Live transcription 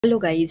Hello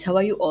guys, how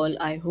are you all?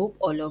 I hope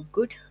all are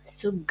good.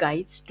 So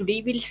guys,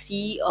 today we'll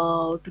see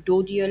a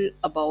tutorial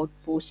about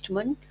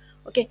Postman.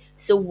 Okay,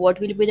 so what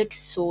will be that?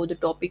 So the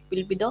topic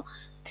will be the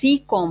three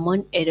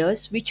common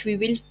errors which we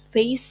will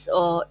face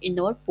in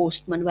our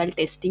Postman while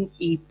testing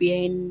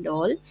API and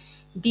all.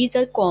 These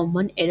are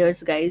common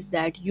errors, guys,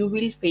 that you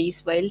will face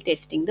while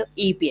testing the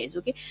APIs.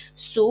 Okay,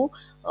 so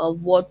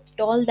what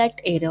all that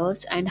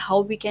errors and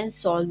how we can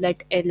solve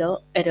that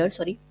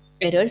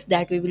errors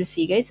that we will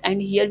see, guys.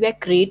 And here we are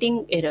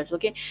creating errors,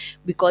 okay,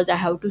 because I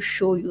have to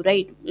show you,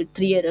 right,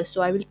 three errors.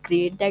 So I will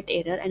create that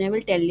error and I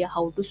will tell you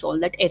how to solve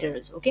that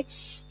errors. Okay,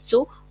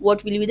 so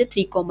what will be the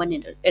three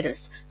common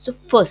errors? So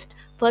first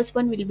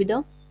one will be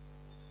the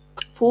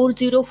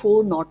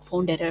 404 not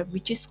found error,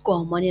 which is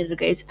common error,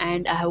 guys,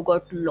 and I have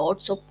got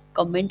lots of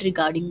comment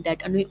regarding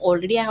that, and we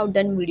already I have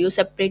done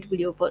separate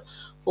video for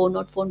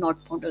 404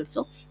 not found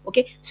also.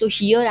 Okay, so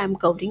here I am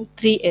covering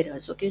three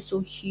errors. Okay, so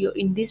here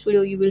in this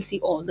video you will see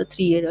all the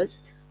three errors,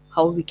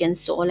 how we can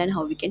solve and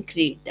how we can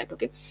create that.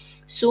 Okay,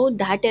 so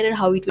that error,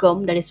 how it will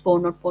come, that is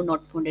 404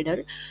 not found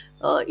error.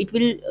 It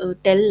will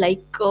tell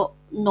like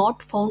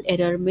not found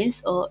error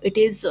means it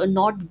is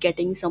not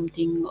getting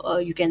something,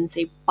 you can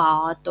say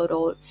path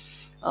or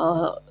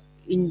uh,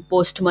 in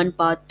Postman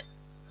path.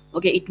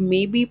 Okay, it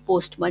may be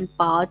Postman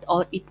path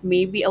or it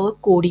may be our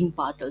coding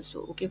path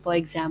also. Okay, for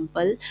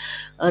example,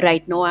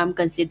 right now I'm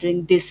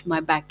considering this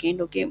my backend.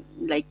 Okay,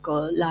 like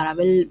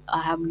Laravel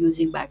I am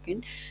using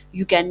backend.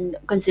 You can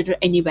consider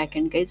any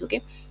backend, guys.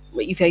 Okay,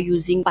 if you're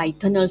using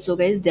Python also,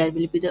 guys, there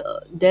will be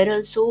there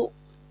also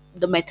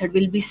the method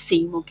will be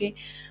same. Okay,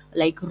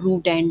 like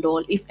root and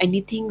all. If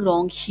anything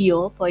wrong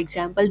here, for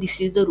example,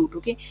 this is the root.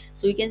 Okay,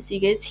 so you can see,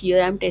 guys,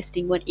 here I'm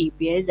testing one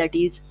API, that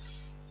is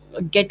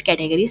get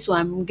category. So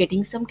I'm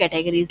getting some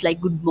categories like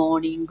good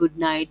morning, good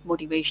night,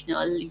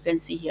 motivational. You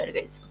can see here,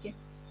 guys. Okay,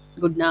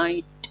 good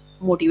night,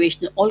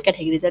 motivational, all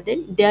categories are there.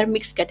 They are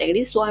mixed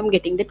categories, so I'm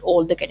getting that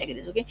all the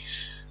categories. Okay,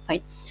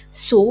 fine.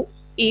 So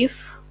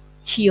if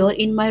here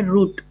in my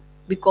root,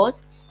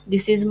 because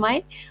this is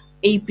my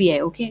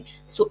API. Okay,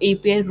 so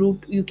API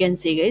root, you can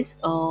say, guys,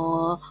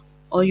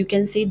 or you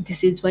can say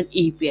this is one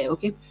API.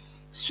 Okay,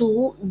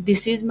 so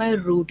this is my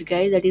root,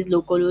 guys, that is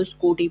localhost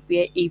code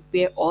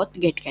API auth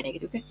get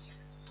category. Okay,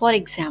 for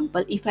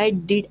example, if I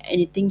did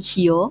anything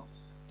here,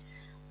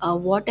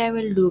 what I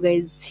will do,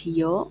 guys,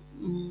 here,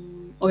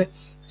 okay,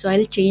 so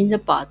I'll change the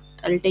path.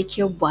 I'll take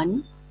here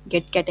one,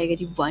 get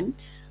category one,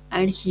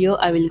 and here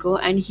I will go,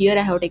 and here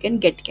I have taken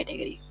get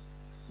category.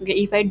 Okay,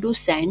 if I do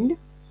send,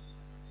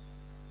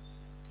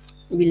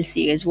 we'll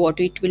see, guys, what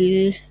it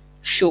will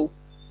show.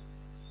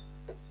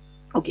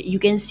 Okay, you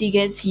can see,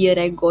 guys, here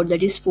I got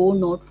that is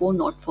 404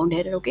 not found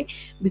error. Okay,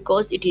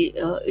 because it is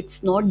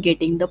it's not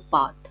getting the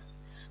path,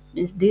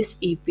 means this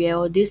API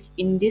or this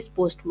in this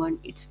Postman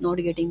it's not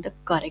getting the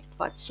correct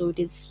path, so it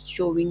is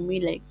showing me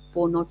like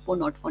 404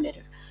 not found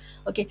error.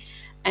 Okay,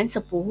 and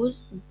suppose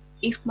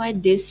if my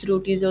this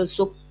route is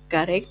also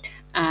correct,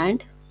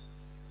 and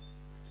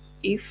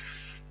if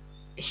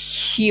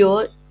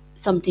here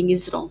something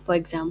is wrong, for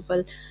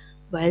example,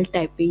 while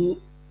typing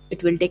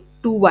it will take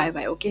 2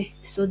 yy. Okay,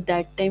 so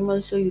that time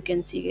also you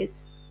can see, guys,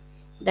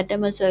 that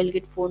time also I'll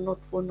get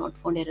 404 not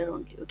found error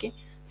only. Okay,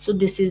 so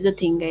this is the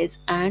thing, guys.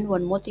 And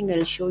one more thing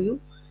I'll show you.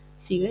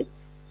 See, guys,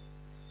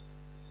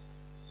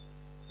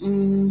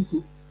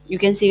 you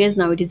can see, guys,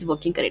 now it is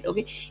working correct.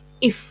 Okay,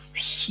 if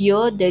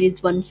here there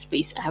is one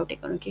space I have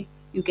taken, okay,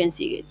 you can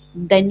see, guys,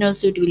 then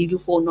also it will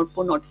give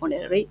 404 not found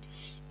error, right?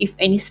 If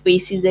any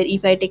space is there,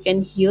 if I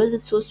taken here the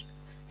source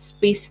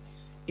space,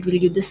 it will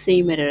give the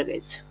same error,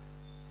 guys.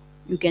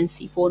 You can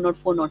see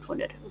 404 not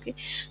found error. Okay,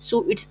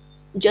 so it's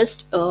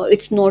just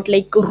it's not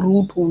like a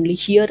root only.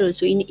 Here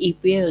also in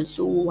API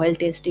also, while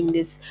testing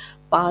this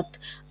path,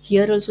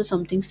 here also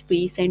something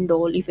space and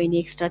all, if any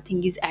extra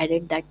thing is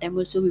added, that time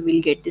also we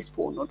will get this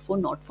 404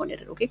 not found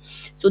error. Okay,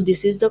 so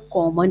this is the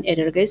common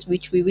error, guys,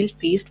 which we will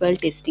face while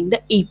testing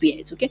the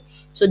APIs. Okay,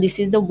 so this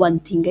is the one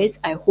thing, guys,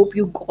 I hope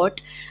you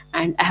got,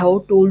 and I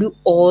have told you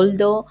all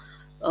the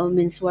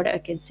means what I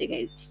can say,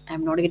 guys,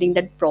 I'm not getting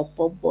that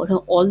proper word,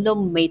 all the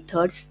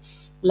methods,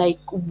 like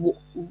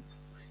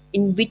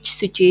in which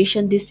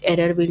situation this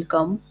error will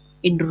come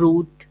in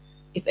root,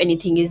 if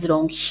anything is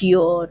wrong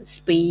here,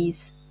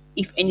 space,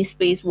 if any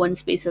space, one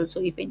space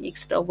also, if any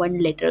extra one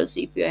letter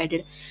also if you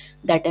added,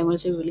 that time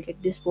also you will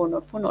get this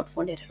 404 not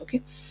found error.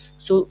 Okay,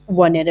 so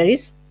one error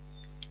is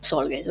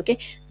solved, guys. Okay,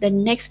 the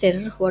next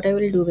error, what I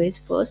will do, guys,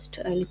 first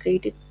I will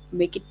create it,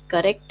 make it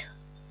correct.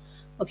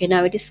 Okay,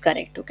 now it is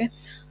correct. Okay,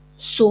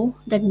 so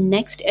the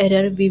next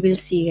error we will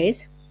see,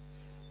 guys,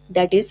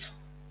 that is,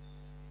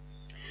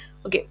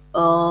 okay,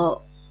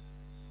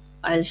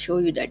 I'll show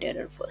you that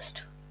error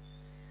first.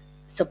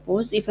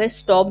 Suppose if I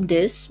stop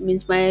this,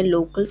 means my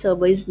local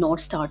server is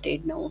not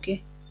started now.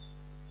 Okay,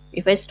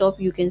 if I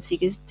stop, you can see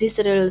this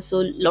error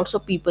also, lots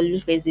of people will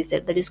face this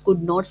error, that is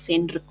could not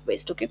send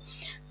request. Okay,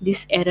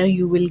 this error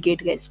you will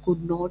get, guys,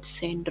 could not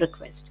send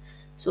request.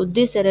 So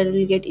this error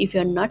will get if you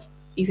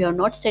are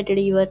not started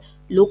your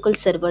local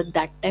server,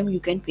 that time you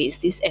can face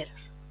this error.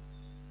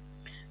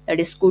 that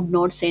is could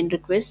not send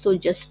request. So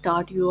just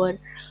start your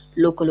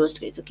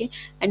localhost, guys. Okay.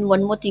 And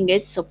one more thing,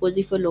 guys, suppose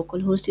if your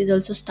localhost is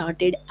also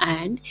started,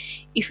 and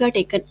if you have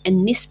taken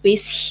any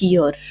space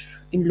here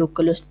in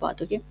localhost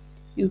path, okay,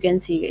 you can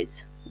see,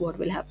 guys, what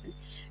will happen.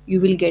 You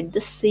will get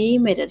the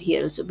same error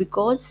here also,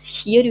 because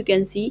here you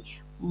can see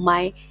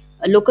my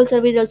local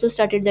server is also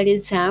started, that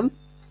is Sam,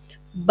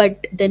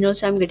 but then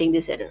also I'm getting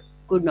this error,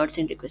 could not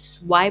send requests.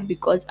 Why?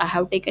 Because I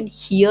have taken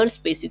here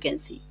space, you can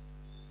see.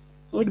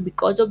 Right,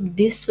 because of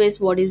this space,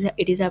 what is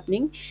it is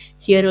happening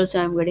here also,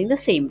 I'm getting the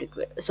same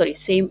request, sorry,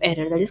 same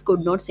error, that is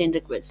could not send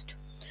request.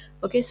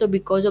 Okay, so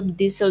because of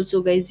this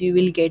also, guys, you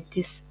will get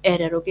this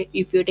error. Okay,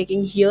 if you're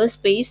taking here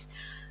space,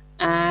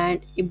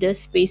 and if the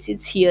space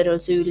is here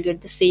also, you will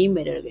get the same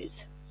error,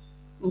 guys.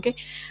 Okay.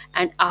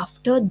 And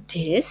after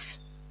this,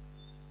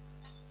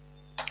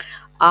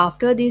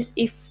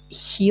 if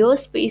here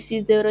space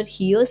is there or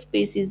here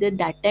space is there,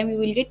 that time you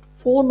will get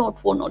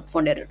 404 not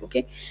found error.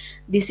 Okay,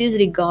 this is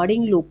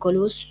regarding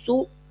localhost.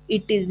 So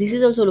it is, this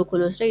is also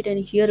localhost, right?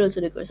 And here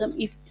also requires some,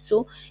 if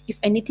so, if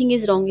anything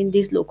is wrong in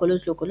this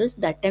localhost,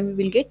 that time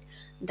we will get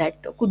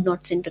that could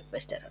not send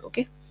request error.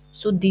 Okay,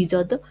 so these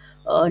are the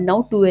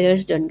now two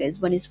errors done, guys.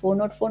 One is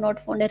 404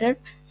 not found error,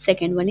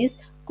 second one is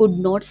could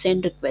not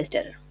send request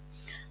error.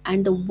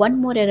 And the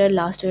one more error,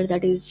 last error,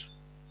 that is,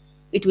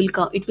 it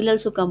will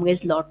also come,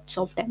 guys, lots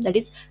of time, that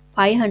is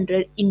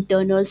 500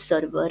 internal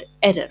server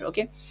error.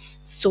 Okay,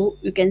 so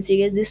you can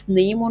see, guys, this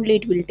name only,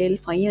 it will tell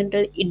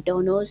 500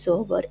 internal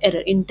server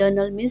error.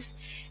 Internal means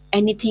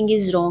anything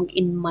is wrong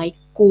in my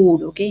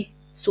code. Okay,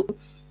 so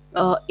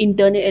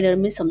internal error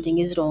means something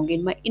is wrong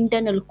in my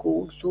internal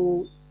code.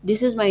 So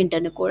this is my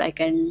internal code,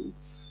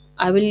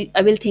 I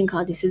will think,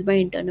 this is my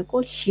internal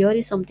code, here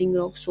is something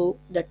wrong, so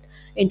that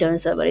internal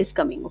server is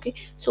coming. Okay,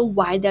 so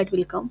why that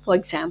will come, for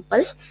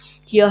example,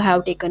 here I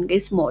have taken,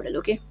 guys, model.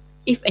 Okay,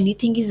 if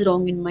anything is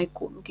wrong in my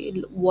code, okay,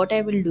 what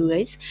I will do,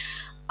 guys,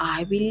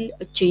 I will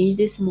change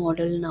this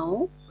model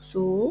now.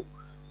 So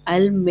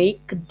I'll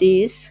make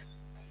this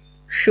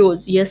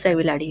shows, yes, I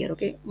will add here.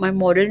 Okay, my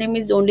model name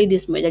is only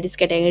this much, that is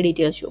category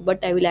details show,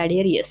 but I will add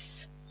here,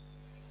 yes,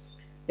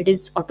 it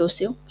is auto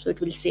save, so it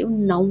will save.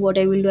 Now what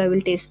I will do, I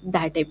will test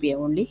that API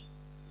only.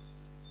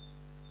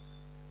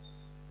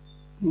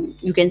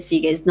 You can see,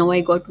 guys, now I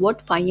got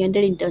what,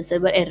 500 internal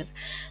server error,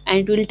 and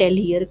it will tell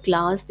here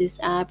class this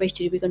app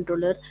HTTP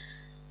controller.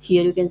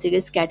 Here you can see,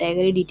 guys,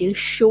 category detail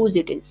shows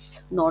it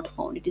is not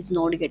found, it is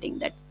not getting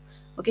that.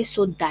 Okay,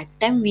 so that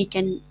time we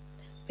can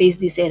face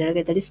this error,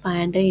 that is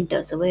 500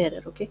 internal server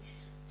error. Okay,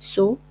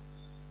 so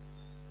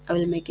I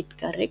will make it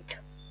correct.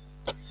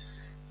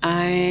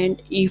 And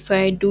if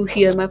I do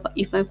here, my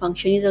if my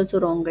function is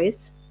also wrong,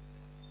 guys,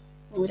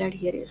 that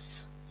here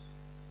is,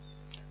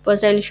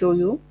 first I'll show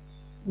you.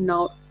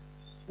 Now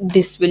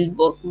this will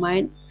work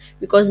mine,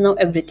 because now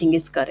everything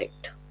is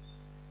correct.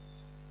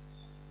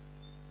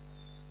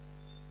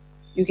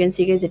 You can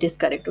see, guys, it is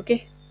correct.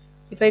 Okay,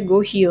 if I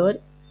go here,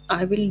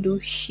 I will do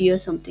here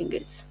something,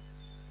 guys.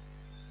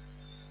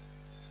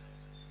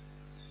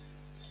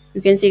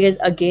 You can see, guys,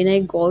 again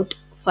I got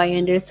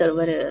 500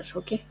 server error.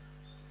 Okay,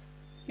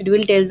 it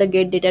will tell the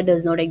get data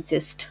does not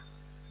exist,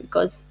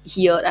 because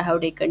here I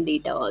have taken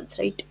data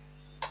also, right?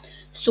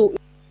 So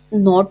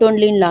not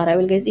only in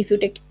Laravel, guys, if you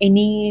take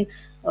any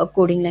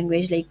coding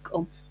language, like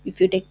if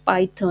you take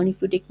Python,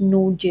 if you take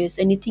Node.js,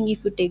 anything,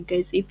 if you take,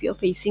 guys, if you're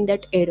facing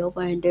that error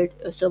 500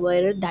 server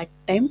error, that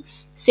time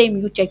same,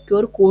 you check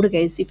your code,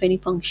 guys, if any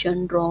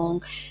function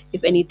wrong,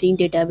 if anything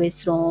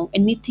database wrong,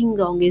 anything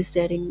wrong is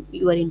there in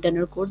your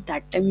internal code,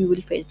 that time you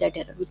will face that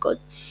error.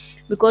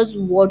 Because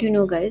what,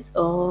 guys,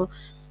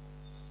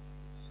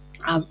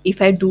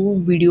 if I do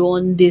video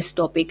on this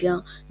topic,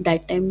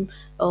 that time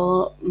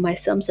my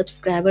some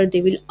subscriber,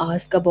 they will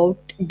ask about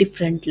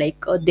different,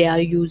 like they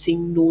are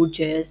using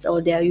Node.js or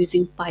they are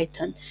using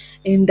Python.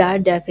 In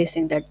that they are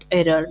facing that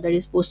error, that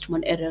is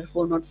Postman error,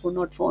 for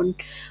not found,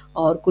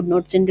 or could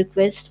not send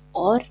request,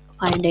 or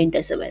find the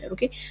intercept error.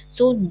 Okay,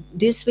 so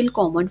this will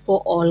common for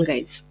all,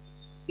 guys.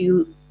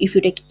 You, if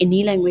you take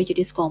any language, it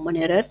is common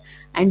error,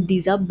 and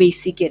these are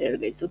basic error,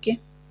 guys. Okay,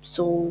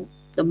 so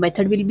the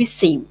method will be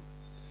same.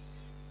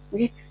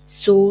 Okay,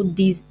 so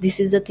this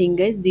is the thing,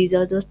 guys, these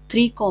are the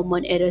three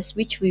common errors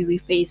which we will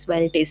face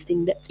while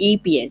testing the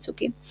APIs.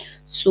 Okay,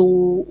 so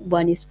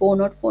one is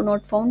 404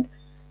 not found,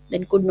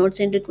 then could not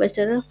send request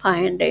error,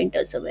 500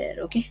 intercept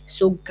error. Okay,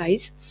 so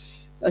guys,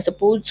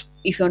 suppose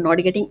if you're not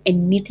getting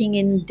anything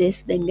in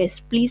this, then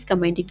guys, please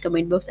comment in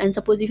comment box. And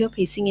suppose if you're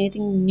facing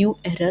anything new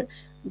error,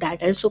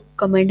 that also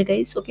comment,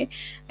 guys. Okay,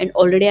 and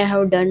already I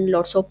have done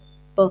lots of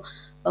uh,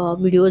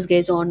 videos,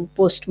 guys, on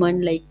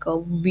Postman, like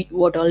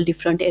what all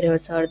different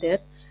errors are there.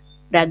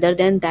 Rather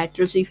than that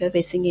also, if you're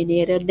facing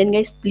any error, then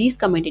guys, please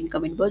comment in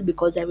comment box,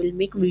 because I will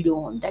make video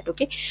on that.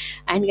 Okay,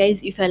 and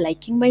guys, if you're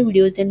liking my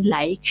videos, then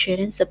like, share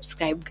and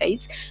subscribe,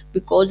 guys,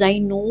 because I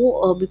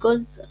know,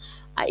 because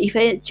if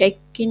I check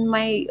in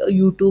my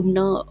YouTube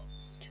now,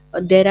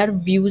 there are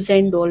views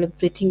and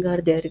everything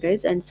are there,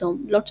 guys, and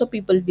some lots of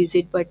people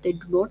visit, but they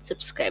do not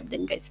subscribe,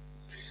 then guys,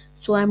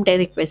 So I'm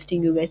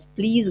requesting you guys,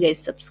 please guys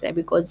subscribe,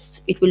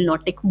 because it will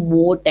not take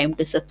more time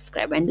to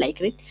subscribe and like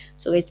it.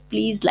 So guys,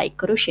 please like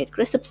karo, share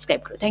karo,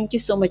 subscribe karo. Thank you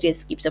so much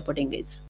guys, keep supporting guys.